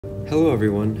Hello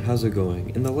everyone, how's it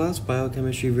going? In the last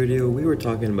biochemistry video, we were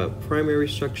talking about primary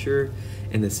structure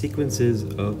and the sequences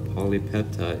of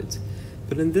polypeptides.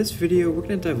 But in this video, we're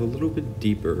going to dive a little bit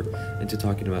deeper into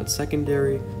talking about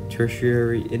secondary,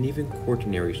 tertiary, and even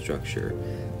quaternary structure.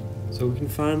 So we can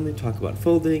finally talk about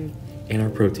folding and our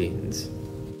proteins.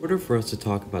 In order for us to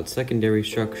talk about secondary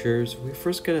structures, we're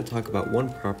first going to talk about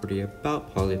one property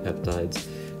about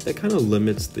polypeptides that kind of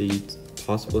limits the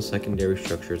possible secondary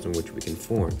structures in which we can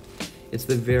form. It's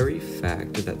the very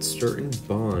fact that certain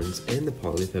bonds in the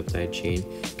polypeptide chain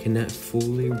cannot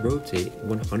fully rotate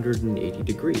 180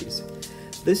 degrees.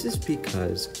 This is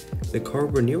because the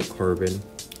carbonyl carbon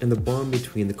and the bond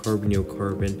between the carbonyl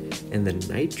carbon and the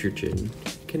nitrogen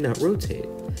cannot rotate.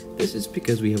 This is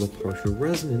because we have a partial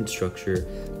resonance structure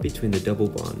between the double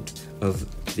bond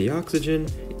of the oxygen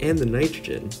and the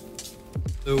nitrogen.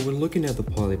 So when looking at the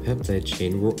polypeptide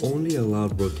chain, we're only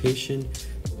allowed rotation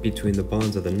between the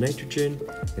bonds of the nitrogen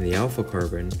and the alpha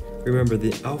carbon. Remember,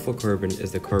 the alpha carbon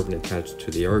is the carbon attached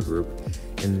to the R group,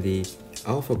 and the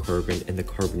alpha carbon and the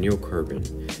carbonyl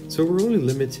carbon. So we're only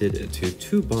limited to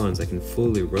two bonds that can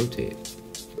fully rotate.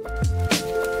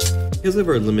 Because of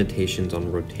our limitations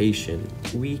on rotation,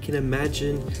 we can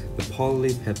imagine the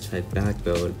polypeptide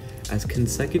backbone as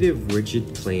consecutive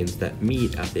rigid planes that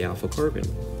meet at the alpha carbon.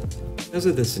 Because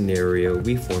of this scenario,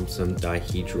 we form some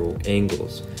dihedral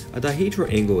angles. A dihedral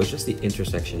angle is just the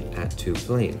intersection at two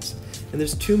planes, and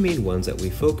there's two main ones that we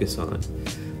focus on.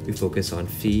 We focus on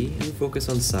phi and we focus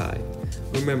on psi.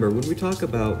 Remember, when we talk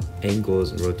about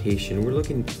angles and rotation, we're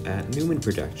looking at Newman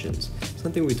projections,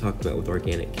 something we talked about with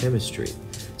organic chemistry.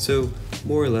 So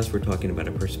more or less, we're talking about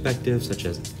a perspective such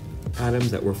as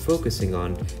atoms that we're focusing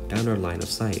on down our line of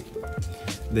sight.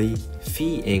 The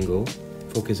phi angle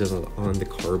focuses on the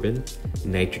carbon,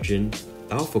 nitrogen,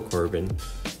 alpha carbon,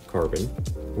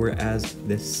 whereas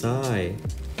the psi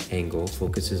angle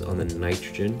focuses on the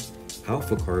nitrogen,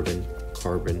 alpha carbon,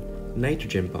 carbon,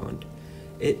 nitrogen bond.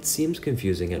 It seems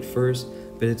confusing at first,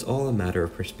 but it's all a matter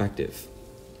of perspective.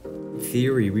 In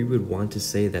theory, we would want to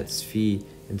say that phi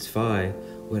and phi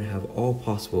would have all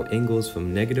possible angles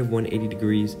from negative 180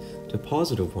 degrees to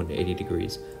positive 180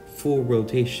 degrees, full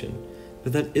rotation,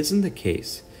 but that isn't the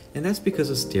case. And that's because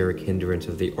of steric hindrance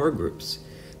of the R groups.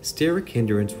 Steric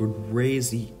hindrance would raise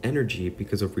the energy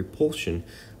because of repulsion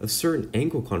of certain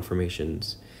angle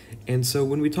conformations. And so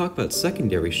when we talk about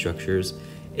secondary structures,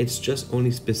 it's just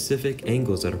only specific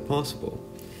angles that are possible.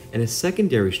 And a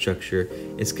secondary structure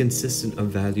is consistent of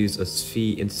values of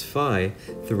phi and phi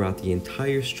throughout the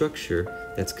entire structure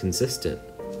that's consistent.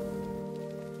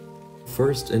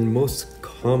 First and most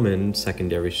common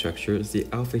secondary structure is the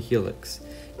alpha helix.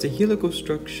 It's a helical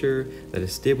structure that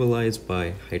is stabilized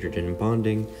by hydrogen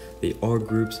bonding. The R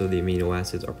groups of the amino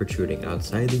acids are protruding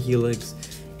outside the helix,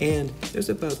 and there's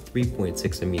about 3.6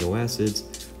 amino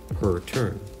acids per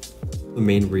turn. The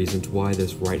main reasons why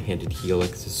this right-handed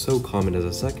helix is so common as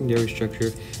a secondary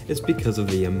structure is because of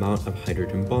the amount of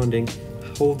hydrogen bonding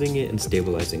holding it and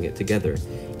stabilizing it together.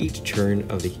 Each turn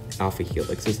of the alpha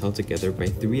helix is held together by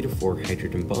 3 to 4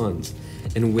 hydrogen bonds,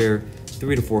 and where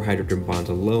 3 to 4 hydrogen bonds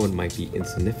alone might be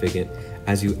insignificant,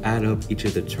 as you add up each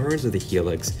of the turns of the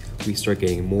helix, we start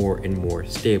getting more and more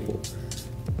stable.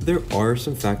 There are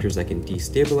some factors that can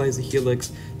destabilize the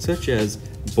helix, such as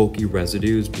bulky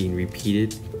residues being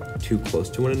repeated too close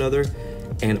to one another,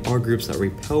 and R groups that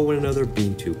repel one another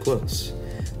being too close.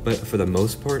 But for the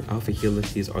most part, alpha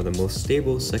helices are the most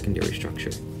stable secondary structure.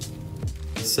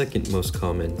 The second most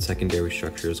common secondary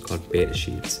structure is called beta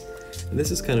sheets. And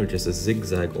this is kind of just a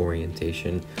zigzag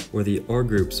orientation where the R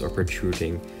groups are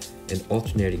protruding in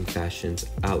alternating fashions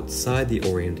outside the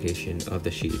orientation of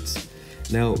the sheets.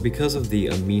 Now, because of the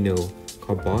amino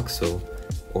carboxyl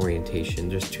orientation,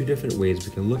 there's two different ways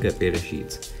we can look at beta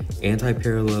sheets: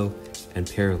 anti-parallel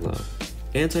and parallel.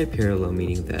 Anti-parallel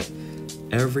meaning that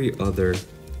every other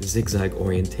zigzag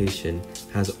orientation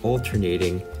has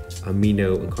alternating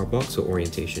amino and carboxyl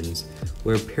orientations,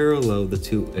 where parallel, the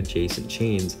two adjacent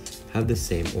chains have the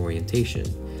same orientation.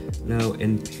 Now,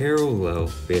 in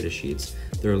parallel beta sheets,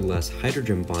 there are less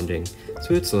hydrogen bonding,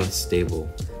 so it's less stable.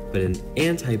 But in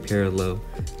anti-parallel,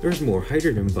 there's more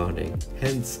hydrogen bonding,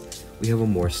 hence we have a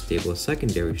more stable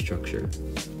secondary structure.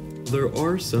 There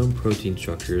are some protein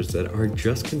structures that are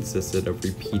just consistent of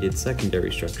repeated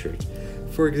secondary structures.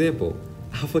 For example,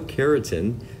 alpha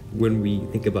keratin, when we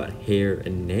think about hair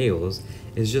and nails,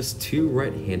 is just two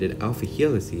right-handed alpha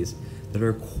helices that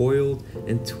are coiled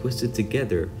and twisted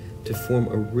together to form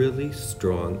a really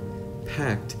strong,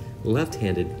 packed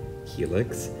left-handed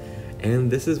helix, and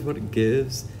this is what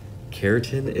gives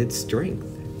keratin its strength.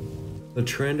 The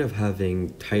trend of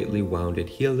having tightly wounded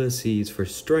helices for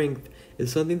strength is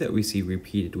something that we see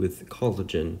repeated with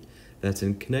collagen, that's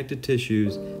in connective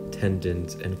tissues,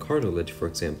 tendons, and cartilage, for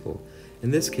example.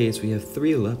 In this case, we have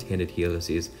three left-handed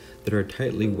helices that are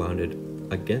tightly wounded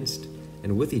against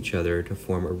and with each other to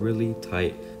form a really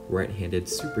tight right-handed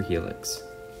superhelix.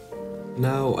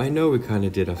 Now, I know we kind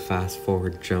of did a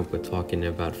fast-forward jump with talking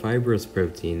about fibrous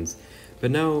proteins,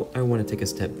 but now I want to take a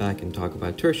step back and talk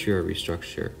about tertiary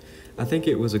structure. I think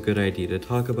it was a good idea to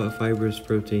talk about fibrous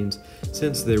proteins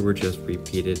since they were just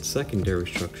repeated secondary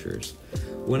structures.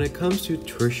 When it comes to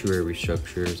tertiary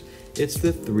structures, it's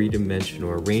the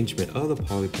three-dimensional arrangement of the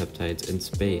polypeptides in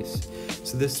space.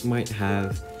 So this might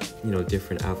have,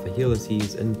 different alpha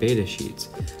helices and beta sheets.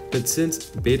 But since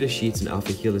beta sheets and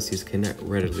alpha helices cannot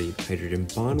readily hydrogen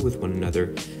bond with one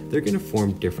another, they're going to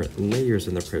form different layers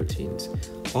in the proteins.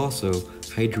 Also,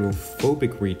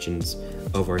 hydrophobic regions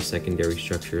of our secondary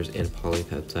structures and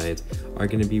polypeptides are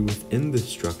going to be within the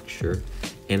structure,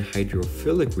 and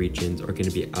hydrophilic regions are going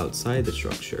to be outside the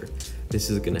structure. This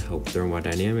is going to help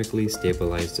thermodynamically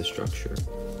stabilize the structure.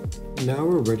 Now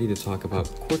we're ready to talk about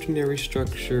quaternary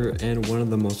structure and one of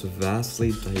the most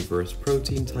vastly diverse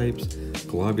protein types,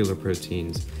 globular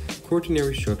proteins.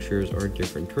 Quaternary structures are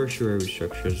different tertiary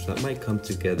structures that might come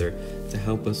together to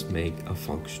help us make a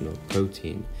functional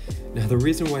protein. Now, the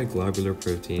reason why globular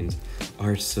proteins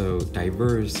are so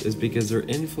diverse is because they're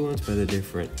influenced by the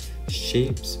different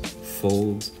shapes,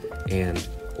 folds, and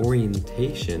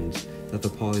orientations that the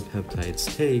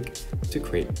polypeptides take to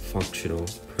create functional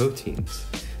proteins,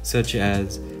 such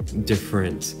as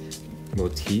different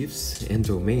motifs and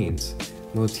domains.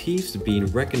 Motifs being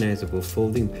recognizable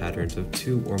folding patterns of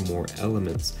two or more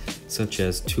elements, such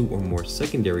as two or more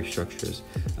secondary structures.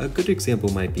 A good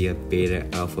example might be a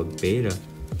beta-alpha-beta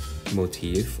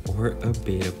motif or a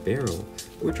beta barrel,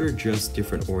 which are just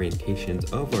different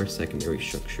orientations of our secondary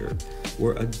structure,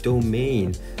 where a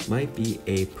domain might be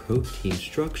a protein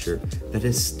structure that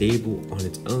is stable on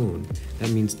its own.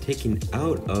 That means taking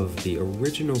out of the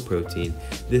original protein,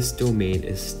 this domain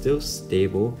is still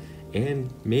stable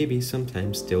and maybe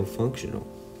sometimes still functional.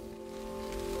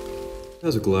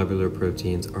 Because globular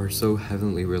proteins are so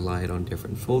heavily relied on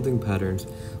different folding patterns,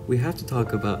 we have to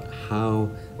talk about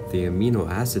how the amino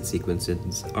acid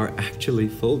sequences are actually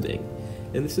folding.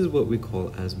 And this is what we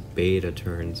call as beta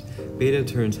turns. Beta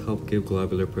turns help give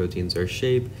globular proteins their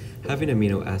shape, having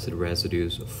amino acid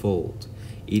residues fold.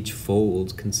 Each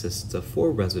fold consists of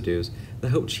 4 residues that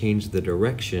help change the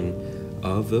direction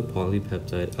of the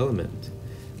polypeptide element.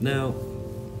 Now,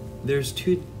 there's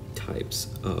 2 types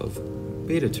of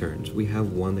beta turns. We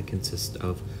have one that consists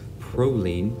of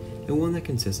proline and one that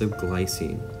consists of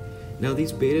glycine. Now,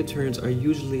 these beta turns are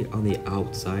usually on the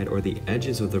outside or the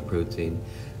edges of the protein.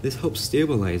 This helps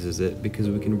stabilizes it because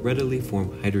we can readily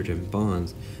form hydrogen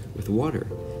bonds with water.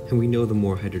 And we know the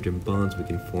more hydrogen bonds we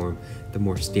can form, the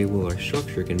more stable our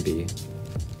structure can be.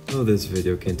 Well, this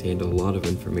video contained a lot of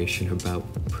information about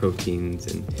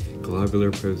proteins and globular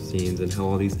proteins and how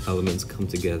all these elements come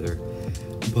together.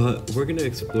 But we're going to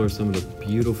explore some of the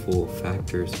beautiful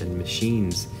factors and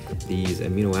machines these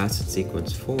amino acid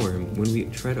sequences form when we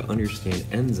try to understand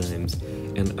enzymes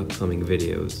in upcoming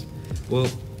videos. Well,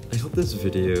 I hope this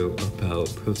video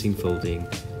about protein folding,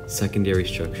 secondary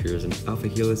structures, and alpha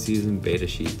helices and beta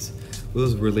sheets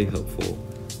was really helpful.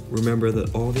 Remember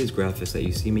that all these graphics that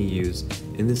you see me use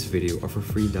in this video are for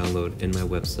free download in my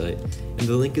website, and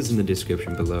the link is in the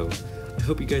description below. I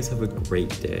hope you guys have a great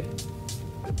day.